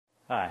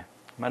Hi,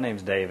 my name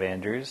is Dave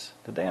Andrews.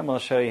 Today I'm going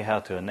to show you how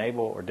to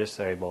enable or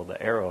disable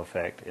the Aero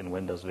Effect in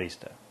Windows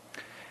Vista.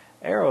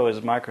 Aero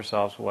is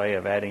Microsoft's way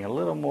of adding a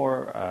little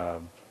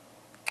more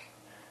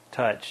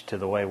touch to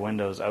the way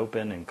Windows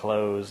open and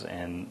close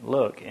and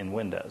look in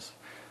Windows.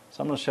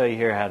 So I'm going to show you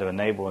here how to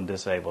enable and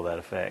disable that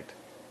effect.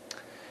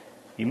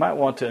 You might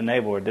want to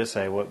enable or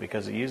disable it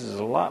because it uses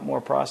a lot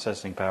more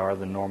processing power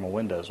than normal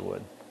Windows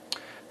would.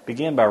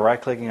 Begin by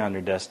right-clicking on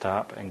your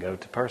desktop and go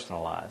to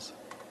Personalize.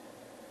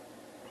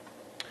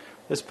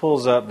 This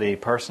pulls up the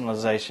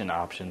personalization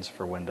options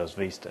for Windows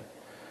Vista.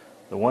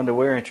 The one that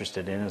we're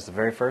interested in is the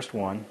very first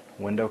one,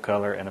 Window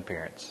Color and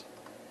Appearance.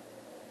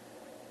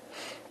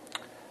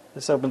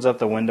 This opens up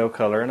the Window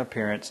Color and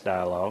Appearance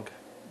dialog,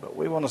 but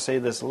we want to see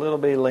this little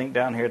bitty link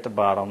down here at the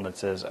bottom that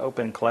says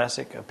Open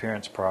Classic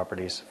Appearance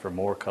Properties for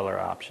more color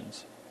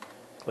options.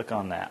 Click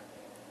on that.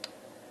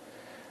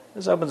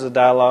 This opens a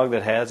dialog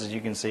that has, as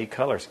you can see,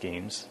 color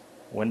schemes.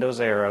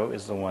 Windows Aero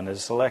is the one that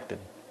is selected.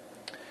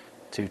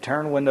 To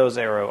turn Windows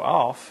Aero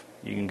off,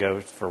 you can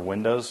go for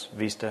Windows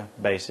Vista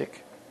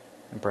Basic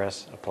and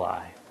press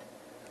Apply.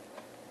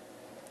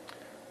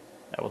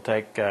 That will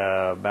take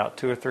about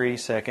 2 or 3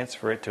 seconds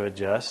for it to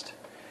adjust.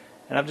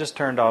 And I've just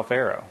turned off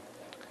Aero.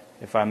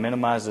 If I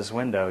minimize this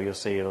window, you'll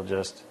see it'll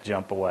just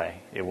jump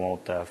away. It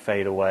won't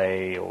fade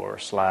away or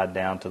slide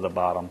down to the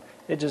bottom.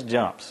 It just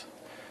jumps.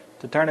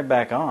 To turn it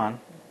back on,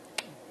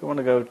 we want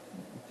to go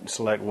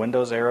select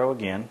Windows Aero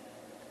again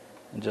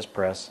and just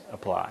press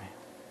Apply.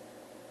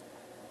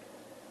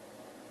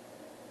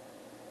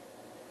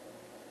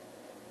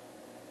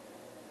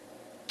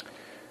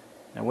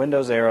 Now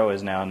Windows Aero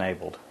is now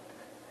enabled.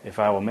 If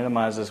I will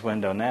minimize this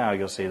window now,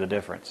 you'll see the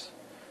difference.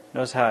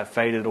 Notice how it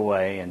faded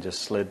away and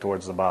just slid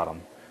towards the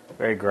bottom,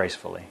 very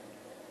gracefully.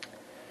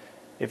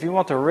 If you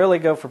want to really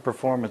go for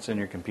performance in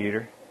your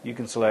computer, you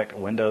can select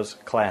Windows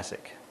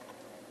Classic.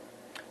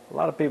 A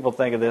lot of people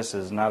think of this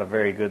as not a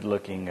very good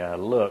looking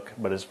look,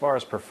 but as far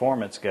as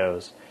performance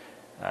goes,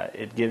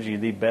 it gives you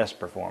the best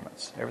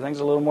performance.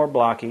 Everything's a little more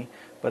blocky,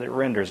 but it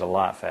renders a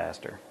lot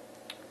faster.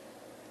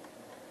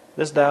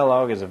 This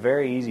dialog is a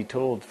very easy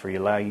tool for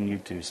allowing you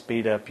to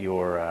speed up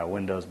your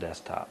Windows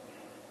desktop.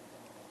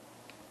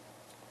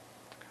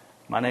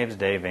 My name is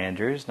Dave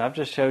Andrews, and I've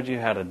just showed you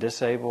how to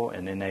disable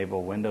and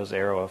enable Windows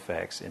Aero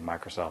Effects in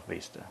Microsoft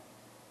Vista.